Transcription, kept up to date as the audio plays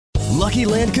Lucky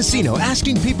Land Casino,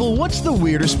 asking people, what's the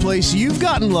weirdest place you've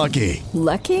gotten lucky?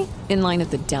 Lucky? In line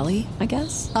at the deli, I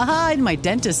guess? Aha, in my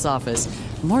dentist's office.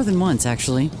 More than once,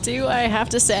 actually. Do I have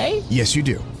to say? Yes, you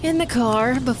do. In the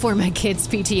car before my kids'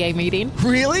 PTA meeting.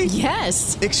 Really?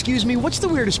 Yes. Excuse me, what's the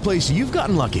weirdest place you've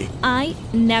gotten lucky? I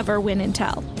never win and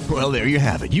tell. Well, there you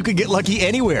have it. You can get lucky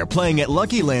anywhere, playing at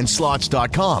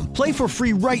LuckyLandSlots.com. Play for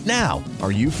free right now.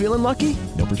 Are you feeling lucky?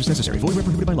 No purchase necessary. Void where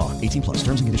prohibited by law. 18 plus.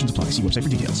 Terms and conditions apply. See website for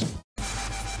details.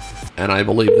 And I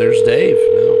believe there's Dave.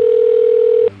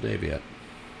 No, not Dave yet.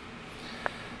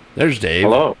 There's Dave.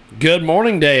 Hello. Good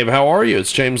morning, Dave. How are you?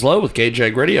 It's James Lowe with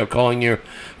KJ Radio calling you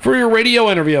for your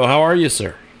radio interview. How are you,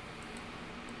 sir?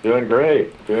 Doing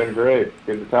great. Good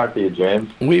to talk to you, James.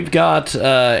 We've got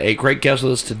a great guest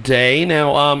with us today.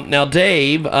 Now,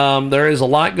 Dave, there is a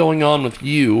lot going on with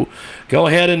you. Go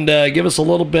ahead and give us a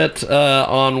little bit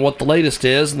on what the latest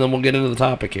is, and then we'll get into the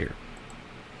topic here.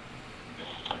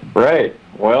 Right.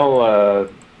 Well,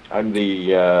 I'm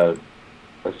the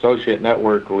associate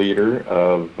network leader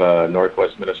of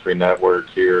Northwest Ministry Network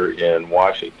here in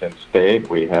Washington State.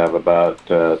 We have about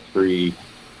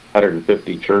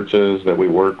 350 churches that we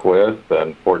work with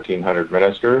and 1,400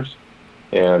 ministers.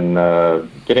 And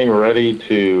getting ready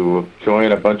to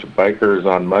join a bunch of bikers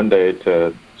on Monday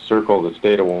to circle the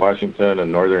state of Washington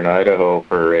and northern Idaho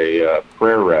for a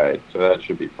prayer ride. So that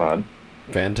should be fun.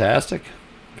 Fantastic.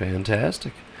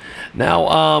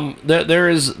 Now, there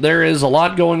is a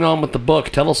lot going on with the book.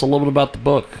 Tell us a little bit about the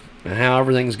book and how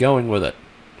everything's going with it.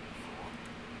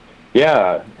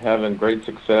 Yeah, having great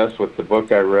success with the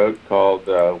book I wrote called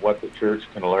What the Church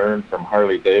Can Learn from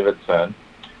Harley Davidson.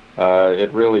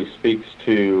 It really speaks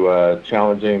to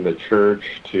challenging the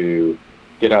church to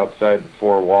get outside the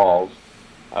four walls.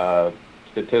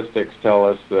 Statistics tell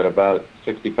us that about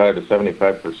 65 to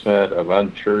 75% of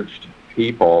unchurched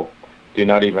people do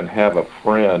not even have a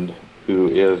friend who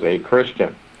is a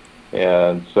Christian.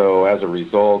 And so as a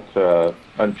result,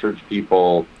 unchurched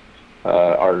people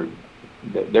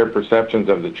their perceptions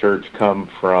of the church come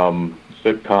from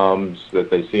sitcoms that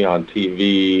they see on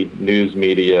TV, news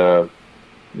media,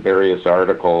 various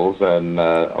articles, and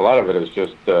a lot of it is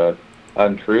just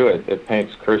untrue. It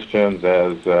paints Christians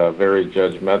as very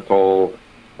judgmental,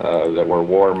 that we're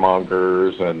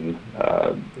warmongers, and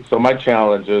so my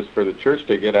challenge is for the church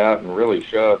to get out and really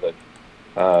show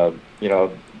that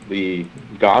the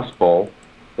gospel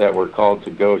that we're called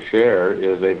to go share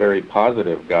is a very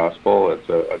positive gospel. It's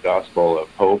a gospel of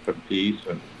hope and peace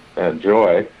and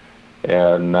joy,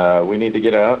 and we need to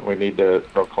get out and we need to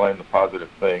proclaim the positive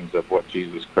things of what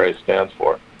Jesus Christ stands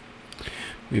for.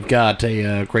 We've got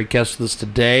a great guest with us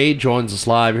today. Joins us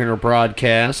live here in our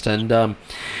broadcast. And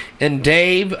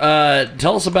Dave,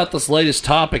 tell us about this latest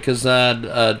topic, because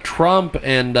Trump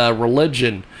and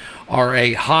religion are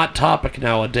a hot topic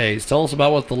nowadays. Tell us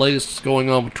about what the latest is going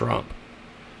on with Trump.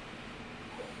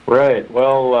 Right.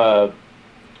 Well,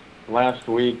 last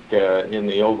week in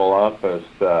the Oval Office,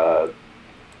 a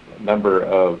number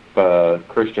of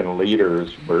Christian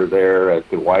leaders were there at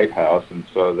the White House, and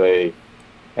so they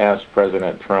asked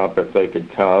President Trump if they could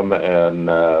come and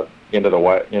into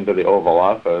the Oval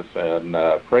Office and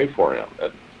pray for him.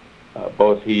 And,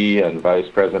 both he and Vice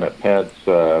President Pence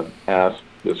asked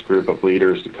this group of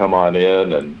leaders to come on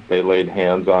in, and they laid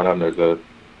hands on him. There's a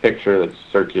picture that's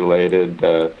circulated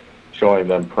showing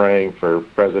them praying for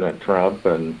President Trump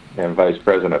and Vice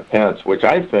President Pence, which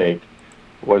I think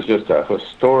was just a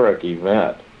historic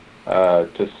event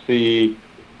to see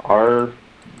our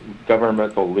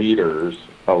governmental leaders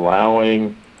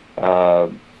allowing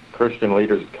Christian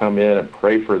leaders to come in and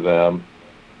pray for them.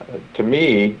 To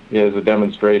me, is a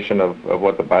demonstration of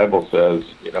what the Bible says,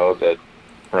 that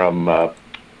from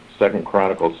 2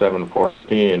 Chronicles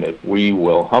 7:14, if we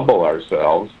will humble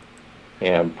ourselves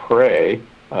and pray,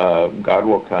 God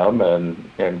will come and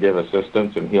give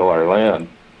assistance and heal our land.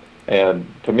 And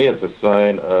to me, it's a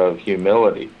sign of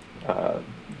humility.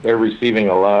 They're receiving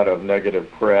a lot of negative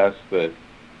press that,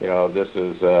 this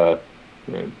is a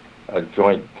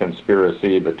joint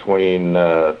conspiracy between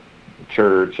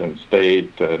church and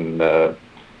state, and that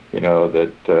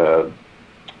the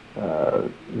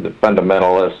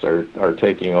fundamentalists are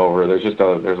taking over.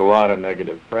 There's a lot of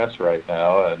negative press right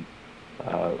now, and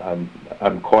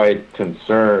I'm quite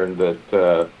concerned that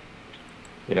the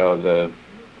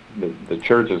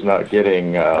church is not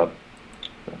getting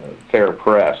fair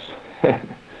press.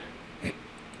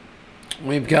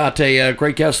 We've got a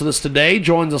great guest with us today.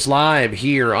 Joins us live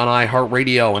here on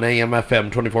iHeartRadio and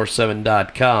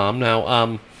AMFM247.com.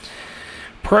 Now,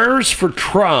 prayers for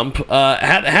Trump.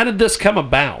 How did this come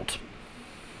about?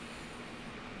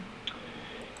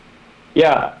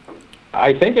 Yeah,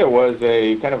 I think it was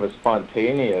a kind of a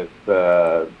spontaneous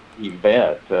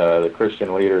event. The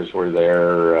Christian leaders were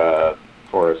there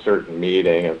for a certain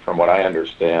meeting, and from what I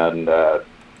understand,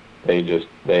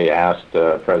 they asked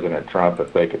President Trump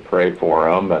if they could pray for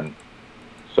him, and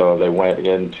so they went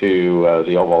into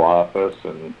the Oval Office,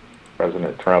 and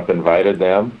President Trump invited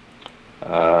them.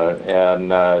 From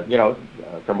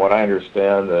what I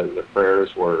understand, the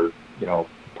prayers were,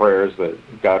 prayers that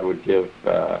God would give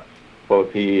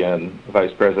both he and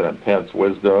Vice President Pence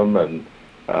wisdom, and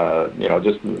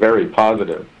just very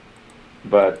positive.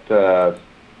 But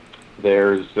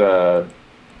there's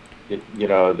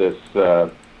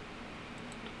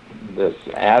this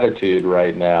attitude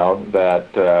right now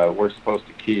that we're supposed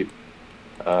to keep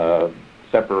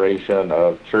separation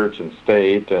of church and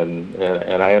state,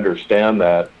 and I understand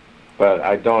that, but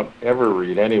I don't ever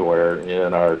read anywhere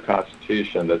in our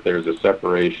Constitution that there's a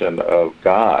separation of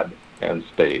God and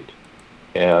state.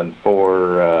 And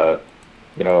for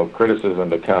criticism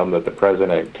to come that the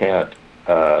president can't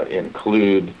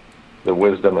include the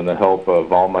wisdom and the help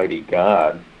of Almighty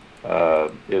God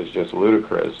is just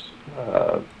ludicrous.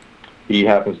 He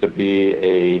happens to be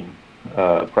a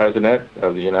president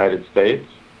of the United States,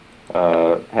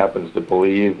 happens to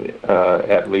believe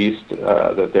at least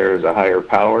that there is a higher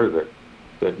power,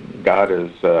 that God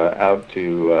is out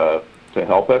to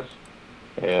help us.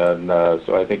 And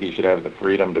so I think he should have the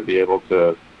freedom to be able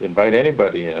to invite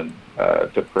anybody in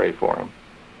to pray for him.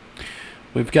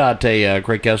 We've got a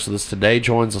great guest with us today.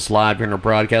 Joins us live here in our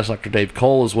broadcast. Dr. Dave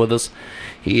Cole is with us.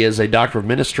 He is a doctor of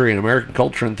ministry and American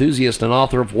culture enthusiast and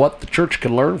author of What the Church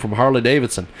Can Learn from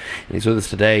Harley-Davidson. And he's with us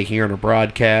today here in our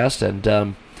broadcast.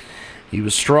 And he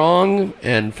was strong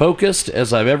and focused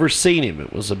as I've ever seen him.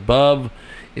 It was above,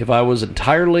 if I was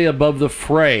entirely above the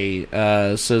fray,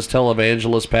 says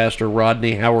televangelist Pastor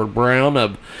Rodney Howard Brown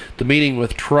of the meeting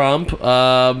with Trump.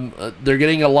 They're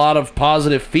getting a lot of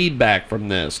positive feedback from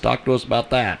this. Talk to us about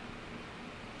that.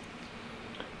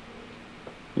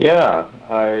 Yeah,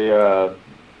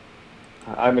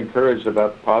 I'm encouraged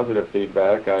about the positive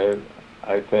feedback.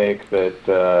 I think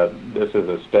that this is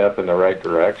a step in the right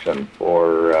direction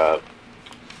for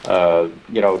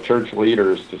church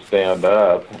leaders to stand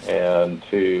up and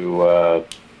to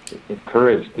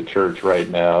encourage the church right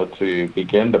now to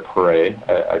begin to pray.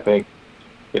 I think,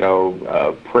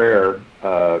 prayer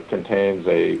contains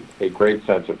a great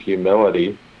sense of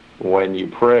humility. When you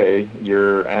pray,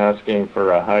 you're asking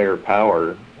for a higher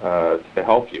power to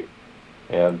help you.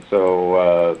 And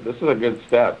so this is a good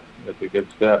step. It's a good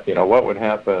step. What would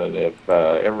happen if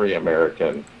every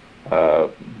American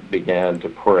began to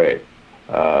pray?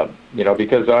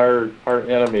 Because our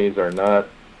enemies are not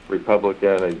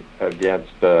Republican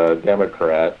against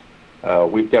Democrat.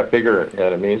 We've got bigger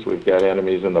enemies. We've got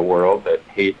enemies in the world that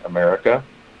hate America.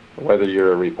 Whether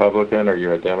you're a Republican or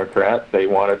you're a Democrat, they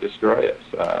want to destroy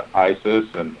us. ISIS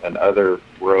and other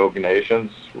rogue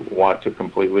nations want to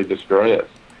completely destroy us.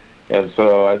 And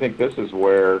so I think this is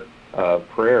where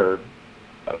prayer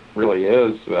really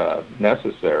is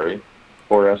necessary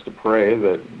for us to pray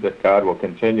that God will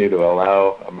continue to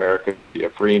allow America to be a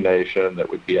free nation, that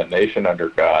would be a nation under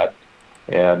God,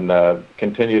 and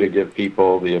continue to give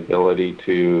people the ability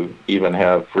to even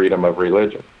have freedom of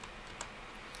religion.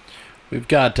 We've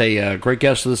got a great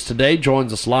guest with us today.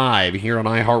 Joins us live here on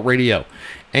iHeartRadio,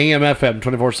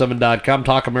 AMFM247.com,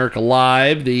 Talk America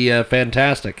Live. The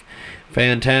fantastic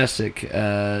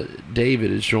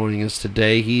David is joining us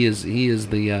today. He is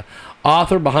the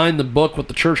author behind the book What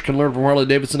the Church Can Learn from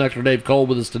Harley-Davidson. Dr. Dave Cole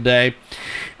with us today.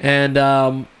 And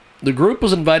the group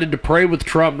was invited to pray with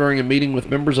Trump during a meeting with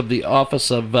members of the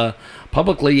Office of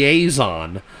Public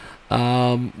Liaison.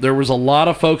 There was a lot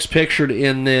of folks pictured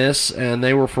in this, and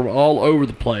they were from all over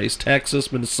the place,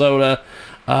 Texas, Minnesota.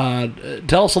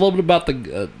 Tell us a little bit about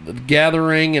the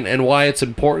gathering and why it's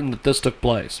important that this took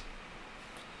place.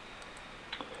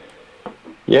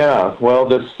 Yeah, well,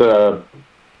 this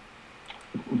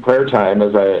prayer time,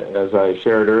 as I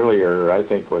shared earlier, I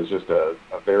think was just a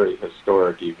very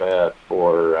historic event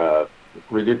for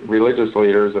religious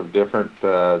leaders of different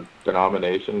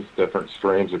denominations, different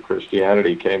streams of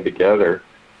Christianity came together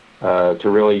to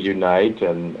really unite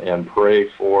and pray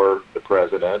for the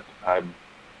president.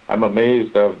 I'm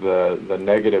amazed of the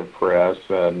negative press,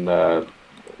 and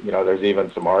there's even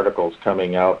some articles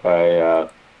coming out by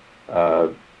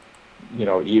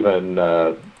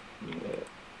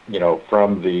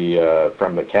from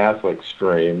the Catholic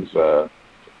streams,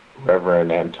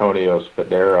 Reverend Antonio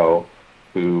Spadero,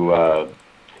 who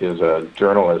is a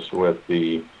journalist with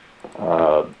the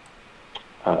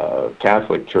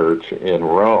Catholic Church in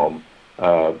Rome,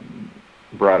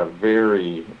 brought a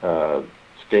very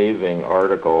scathing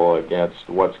article against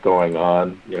what's going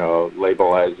on,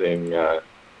 labelizing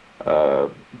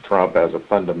Trump as a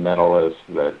fundamentalist,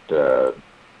 that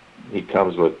he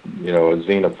comes with,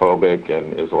 xenophobic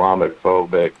and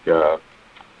Islamophobic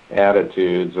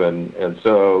attitudes. And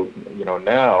so,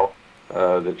 now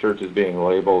the church is being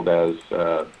labeled as,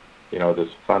 this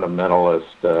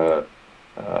fundamentalist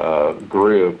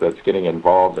group that's getting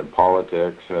involved in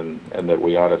politics, and that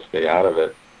we ought to stay out of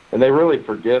it. And they really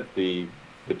forget the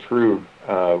true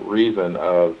reason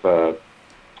of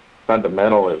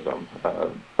fundamentalism.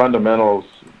 Fundamentals,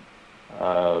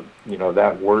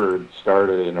 that word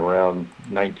started in around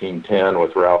 1910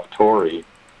 with Ralph Torrey,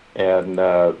 and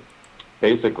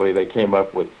basically they came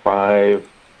up with 5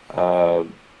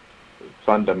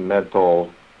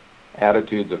 fundamental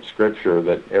attitudes of Scripture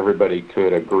that everybody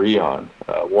could agree on.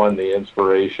 1, the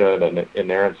inspiration and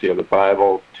inerrancy of the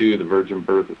Bible. 2, the virgin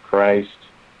birth of Christ.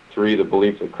 3, the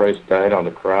belief that Christ died on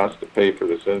the cross to pay for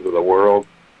the sins of the world.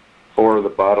 4, the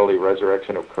bodily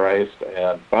resurrection of Christ.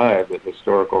 And 5, the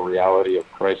historical reality of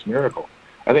Christ's miracle.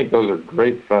 I think those are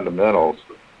great fundamentals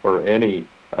for any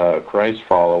Christ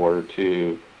follower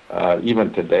to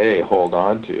even today hold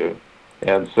on to.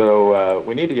 And so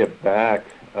we need to get back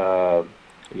to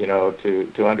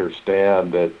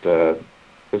understand that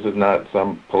this is not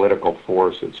some political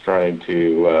force that's trying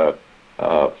to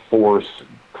force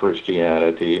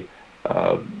Christianity.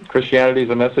 Christianity is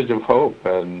a message of hope,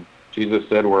 and Jesus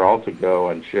said we're all to go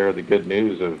and share the good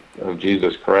news of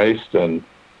Jesus Christ. And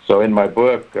so in my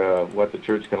book, What the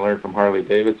Church Can Learn from Harley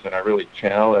Davidson, I really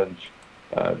challenge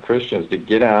Christians to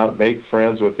get out, make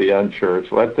friends with the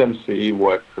unchurched, let them see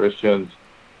what Christians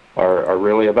are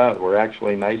really about. We're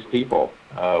actually nice people.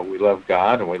 We love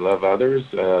God and we love others,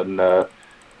 and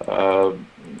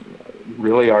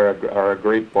really are a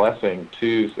great blessing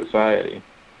to society.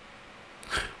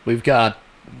 We've got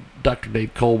Dr.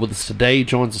 Dave Cole with us today. He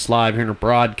joins us live here in our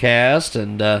broadcast,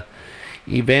 and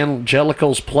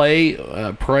Evangelicals pray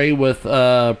with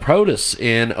Potus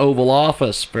in Oval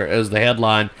Office as the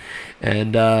headline.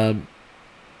 And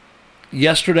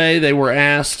yesterday they were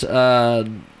asked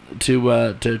to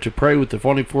pray with the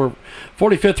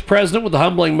 45th president, with a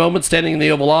humbling moment, standing in the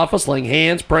Oval Office, laying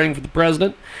hands, praying for the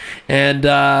president. And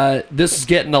this is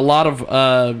getting a lot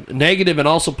of negative and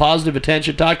also positive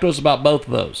attention. Talk to us about both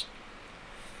of those.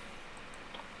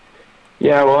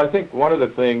 Yeah, well, I think one of the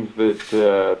things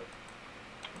that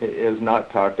is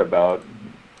not talked about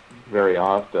very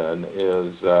often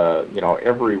is,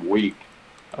 every week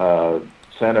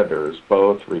senators,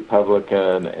 both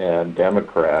Republican and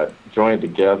Democrat, joined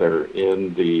together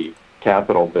in the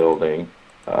Capitol building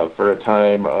for a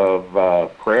time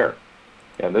of prayer.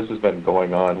 And this has been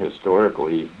going on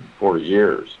historically for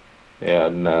years.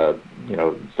 And,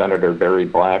 Senator Barry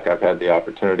Black, I've had the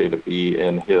opportunity to be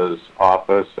in his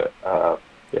office at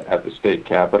the state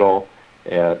capitol,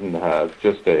 and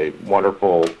just a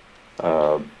wonderful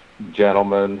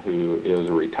gentleman who is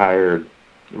a retired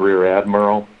Rear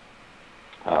Admiral,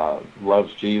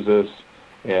 loves Jesus,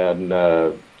 and,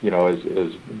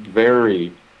 is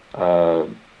very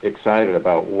excited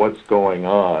about what's going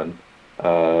on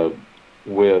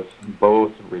with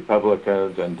both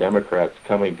Republicans and Democrats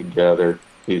coming together,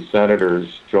 these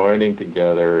senators joining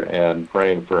together and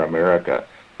praying for America.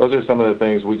 Those are some of the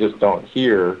things we just don't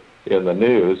hear in the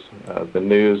news. The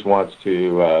news wants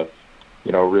to,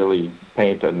 really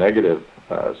paint a negative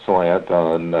slant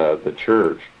on the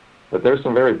church. But there's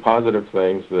some very positive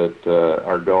things that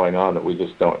are going on that we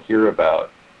just don't hear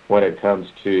about when it comes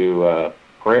to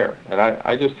prayer. And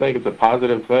I just think it's a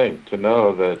positive thing to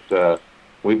know that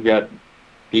we've got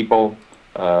people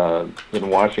in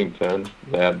Washington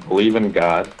that believe in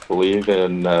God, believe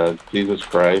in Jesus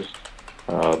Christ,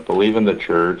 believe in the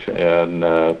church, and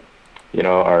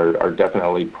are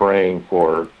definitely praying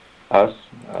for us,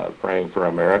 praying for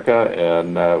America,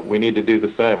 and we need to do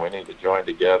the same. We need to join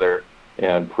together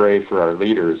and pray for our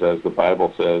leaders, as the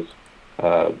Bible says.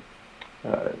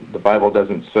 The Bible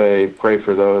doesn't say pray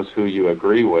for those who you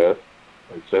agree with.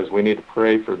 It says we need to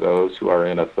pray for those who are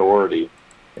in authority,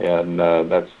 and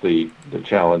that's the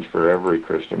challenge for every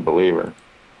Christian believer.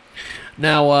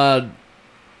 Now,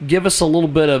 give us a little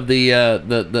bit of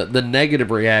the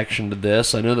negative reaction to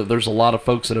this. I know that there's a lot of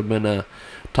folks that have been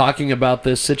talking about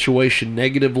this situation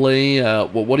negatively.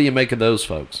 What do you make of those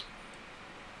folks?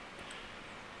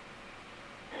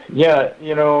 Yeah,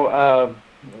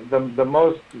 the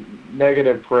most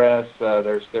negative press,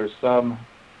 there's some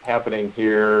happening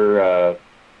here,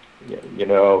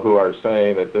 who are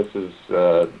saying that this is,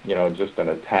 just an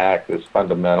attack. This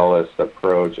fundamentalist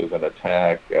approach is an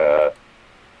attack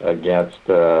against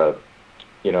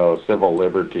civil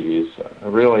liberties.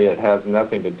 Really, it has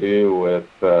nothing to do with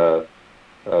a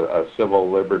civil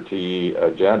liberty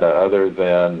agenda other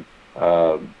than,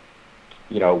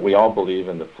 we all believe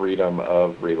in the freedom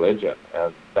of religion,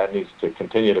 and that needs to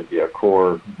continue to be a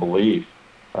core belief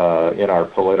in our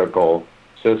political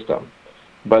system.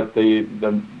 But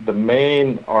the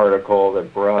main article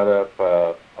that brought up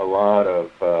a lot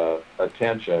of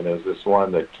attention is this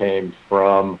one that came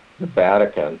from the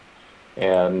Vatican,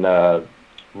 and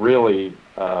really,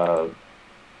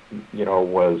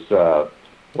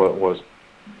 was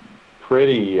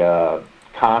pretty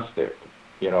caustic.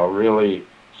 Really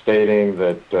stating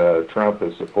that Trump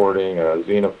is supporting a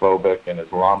xenophobic and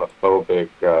Islamophobic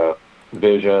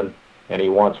vision, and he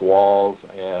wants walls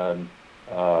and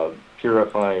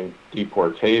purifying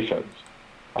deportations.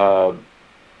 One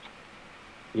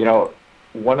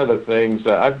of the things,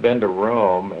 I've been to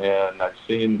Rome and I've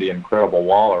seen the incredible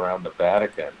wall around the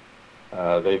Vatican.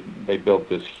 They built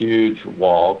this huge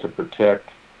wall to protect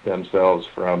themselves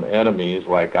from enemies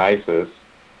like ISIS,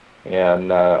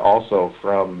 and also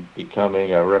from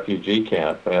becoming a refugee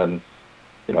camp. And,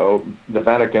 the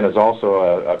Vatican is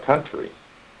also a country.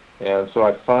 And so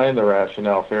I find the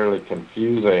rationale fairly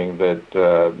confusing that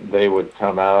they would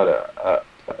come out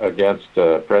against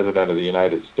the President of the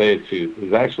United States,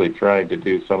 who's actually trying to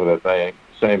do some of the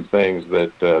same things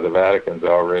that the Vatican's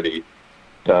already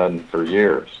done for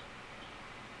years.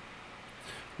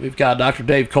 We've got Dr.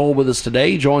 Dave Cole with us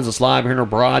today. He joins us live here in our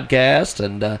broadcast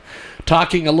and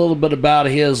talking a little bit about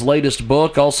his latest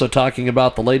book, also talking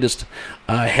about the latest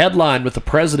headline with the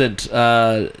president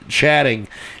chatting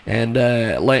and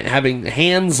having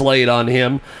hands laid on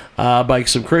him by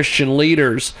some Christian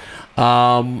leaders.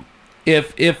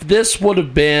 If this would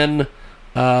have been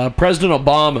President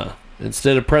Obama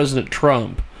instead of President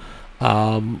Trump,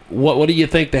 what do you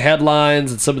think the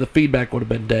headlines and some of the feedback would have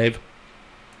been, Dave?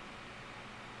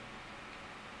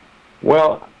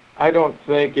 Well, I don't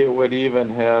think it would even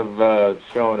have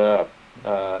shown up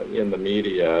in the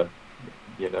media.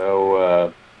 It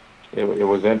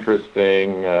was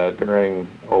interesting during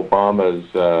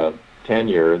Obama's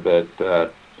tenure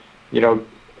that,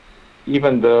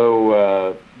 even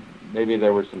though maybe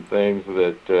there were some things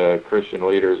that Christian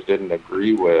leaders didn't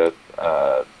agree with,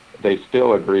 they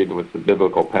still agreed with the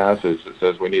biblical passage that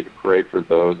says we need to pray for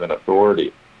those in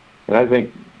authority. And I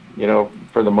think,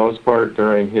 for the most part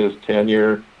during his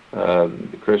tenure,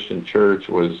 the Christian church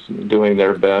was doing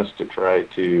their best to try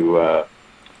to,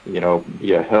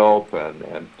 be a help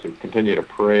and to continue to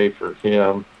pray for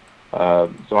him.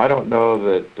 So I don't know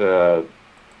that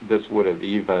this would have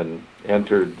even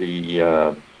entered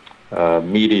the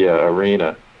media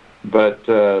arena. But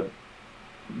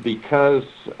because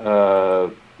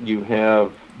you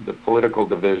have the political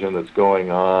division that's going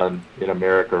on in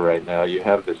America right now, you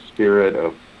have this spirit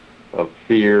of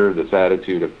fear, this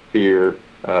attitude of fear.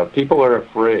 People are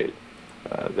afraid.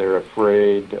 They're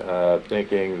afraid,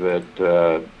 thinking that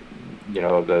the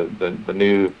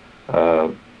new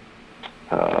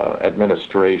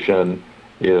administration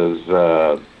is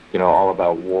all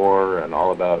about war and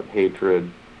all about hatred,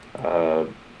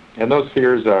 and those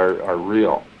fears are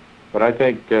real. But I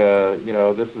think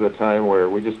this is a time where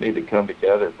we just need to come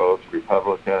together, both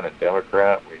Republican and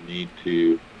Democrat. We need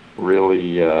to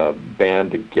really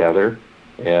band together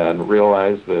and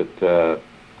realize that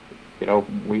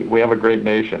we have a great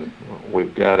nation.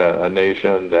 We've got a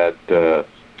nation that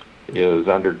is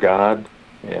under God,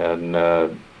 and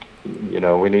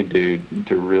we need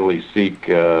to really seek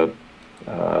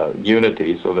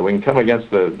unity so that we can come against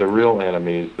the real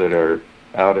enemies that are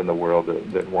out in the world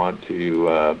that want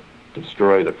to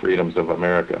destroy the freedoms of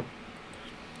America.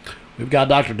 We've got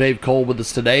Dr. Dave Cole with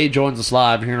us today. He joins us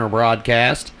live here in our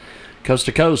broadcast. Coast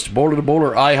to coast, border to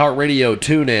border, iHeartRadio,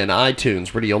 TuneIn,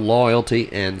 iTunes, Radio Loyalty,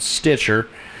 and Stitcher,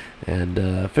 and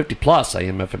 50-plus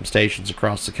AM/FM stations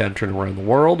across the country and around the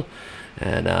world.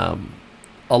 And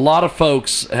a lot of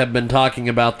folks have been talking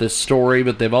about this story,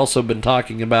 but they've also been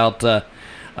talking about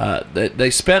they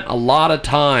spent a lot of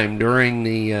time during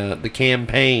the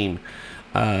campaign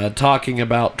talking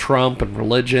about Trump and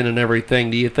religion and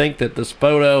everything. Do you think that this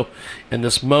photo and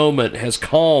this moment has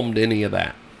calmed any of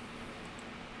that?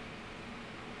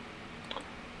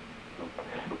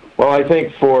 Well, I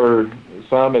think for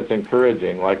some it's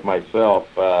encouraging, like myself.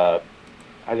 I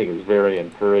think it's very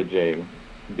encouraging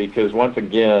because, once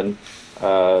again,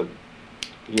 when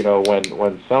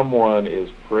someone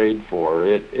is prayed for,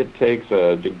 it takes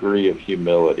a degree of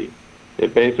humility.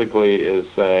 It basically is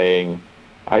saying,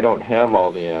 I don't have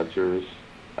all the answers.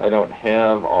 I don't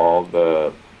have all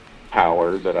the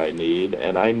power that I need,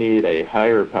 and I need a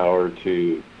higher power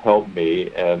to help me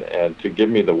and to give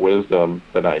me the wisdom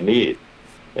that I need.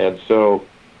 And so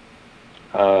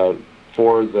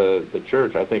for the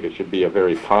church, I think it should be a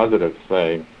very positive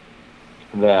thing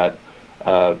that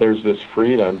there's this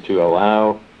freedom to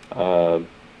allow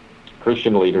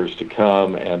Christian leaders to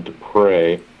come and to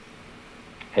pray.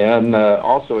 And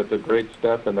also it's a great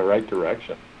step in the right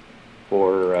direction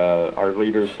for our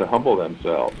leaders to humble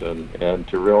themselves and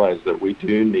to realize that we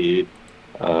do need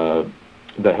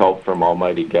the help from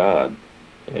Almighty God.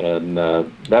 And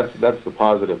that's the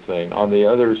positive thing. On the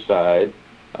other side,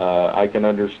 I can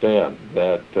understand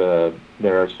that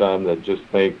there are some that just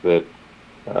think that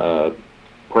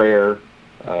prayer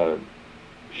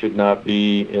should not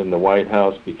be in the White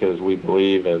House because we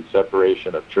believe in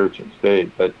separation of church and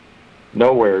state. But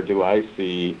nowhere do I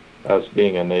see us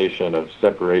being a nation of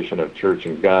separation of church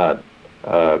and God.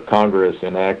 Congress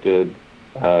enacted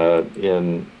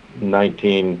in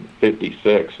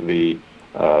 1956 the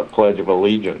Pledge of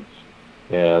Allegiance,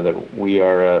 and that we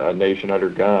are a nation under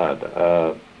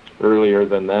God. Earlier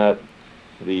than that,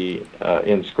 the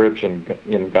inscription,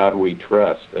 "In God We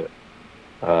Trust,"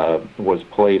 was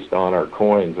placed on our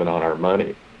coins and on our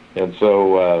money. And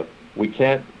so we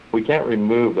can't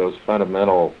remove those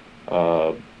fundamental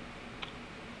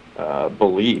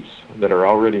beliefs that are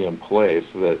already in place,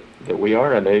 that we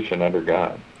are a nation under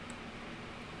God.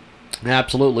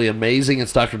 Absolutely amazing.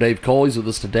 It's Dr. Dave Cole. He's with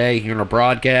us today here in our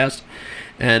broadcast.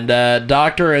 And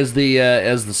Doctor, as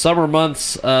the summer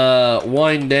months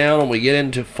wind down and we get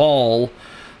into fall,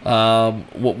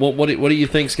 what do you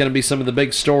think is going to be some of the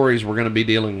big stories we're going to be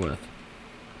dealing with?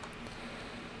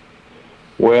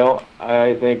 Well,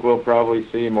 I think we'll probably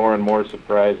see more and more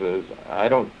surprises. I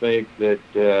don't think that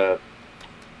the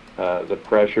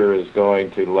pressure is going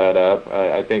to let up.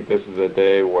 I think this is a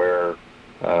day where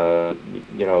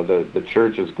the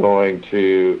church is going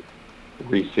to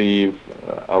receive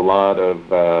a lot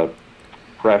of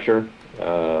pressure,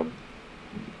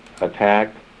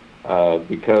 attack,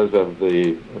 because of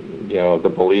the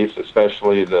beliefs,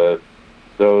 especially those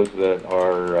that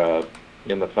are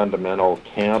in the fundamental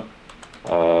camp,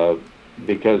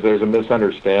 because there's a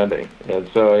misunderstanding. And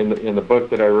so in the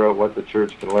book that I wrote, What the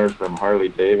Church Can Learn from Harley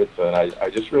Davidson, I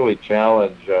just really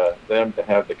challenge them to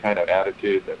have the kind of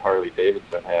attitude that Harley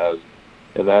Davidson has,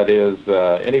 and that is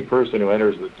any person who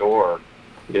enters the door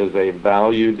is a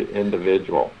valued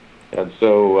individual. And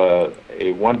so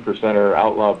a one-percenter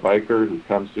outlaw biker who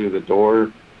comes through the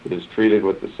door is treated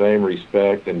with the same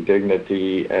respect and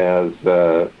dignity as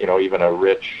even a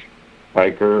rich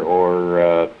biker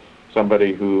or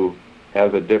somebody who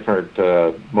has a different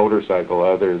motorcycle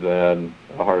other than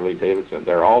a Harley Davidson.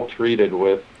 They're all treated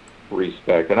with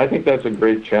respect. And I think that's a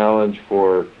great challenge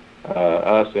for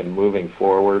us in moving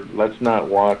forward. Let's not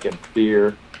walk in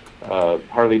fear.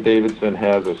 Harley Davidson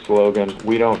has a slogan,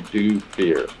 "We don't do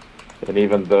fear." And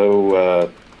even though,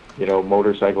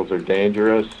 motorcycles are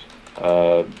dangerous,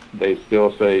 they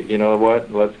still say, you know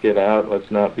what, let's get out, let's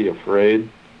not be afraid,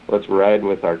 let's ride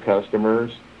with our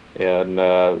customers, and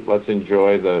let's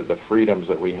enjoy the freedoms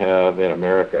that we have in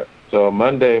America. So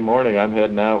Monday morning, I'm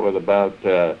heading out with about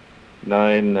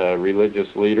 9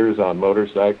 religious leaders on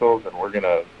motorcycles, and we're going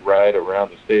to ride around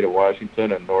the state of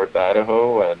Washington and North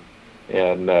Idaho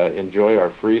and enjoy our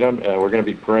freedom. And we're going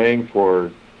to be praying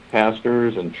for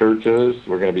pastors and churches.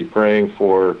 We're going to be praying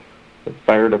for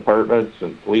fire departments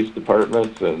and police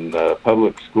departments and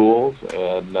public schools,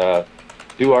 and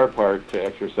do our part to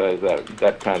exercise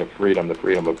that kind of freedom, the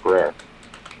freedom of prayer.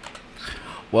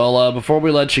 Well, before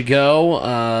we let you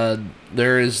go,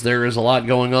 there is a lot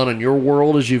going on in your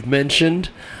world, as you've mentioned.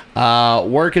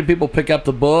 Where can people pick up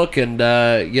the book and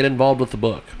get involved with the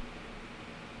book?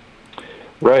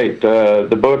 Right.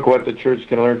 The book, What the Church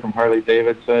Can Learn from Harley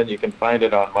Davidson, you can find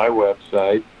it on my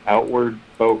website,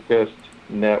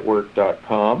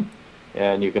 outwardfocusednetwork.com,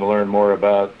 and you can learn more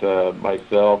about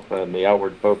myself and the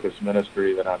Outward Focus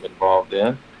ministry that I'm involved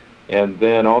in. And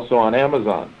then also on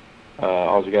Amazon.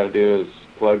 All you got to do is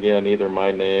plug in either my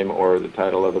name or the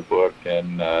title of the book,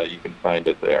 and you can find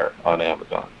it there on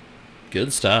Amazon.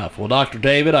 Good stuff. Well, Dr.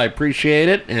 David, I appreciate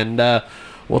it, and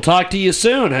we'll talk to you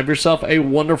soon. Have yourself a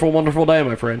wonderful, wonderful day,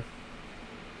 my friend.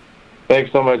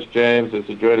 Thanks so much, James. It's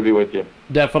a joy to be with you.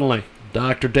 Definitely.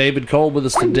 Dr. David Cole with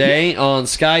us today on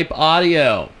Skype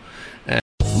audio.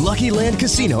 Lucky Lucky Land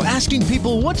Casino, asking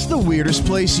people, what's the weirdest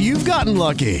place you've gotten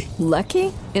lucky?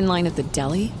 Lucky? In line at the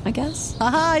deli, I guess?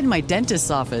 Aha, in my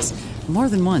dentist's office. More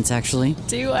than once, actually.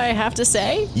 Do I have to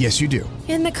say? Yes, you do.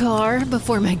 In the car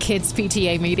before my kids'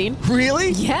 PTA meeting.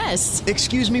 Really? Yes.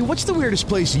 Excuse me, what's the weirdest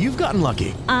place you've gotten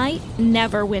lucky? I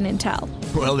never win and tell.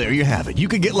 Well, there you have it. You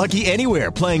can get lucky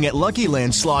anywhere, playing at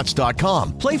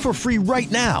LuckyLandSlots.com. Play for free right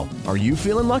now. Are you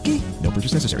feeling lucky? No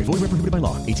purchase necessary. Void where prohibited by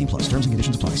law. 18 plus. Terms and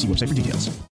conditions apply. See website for details.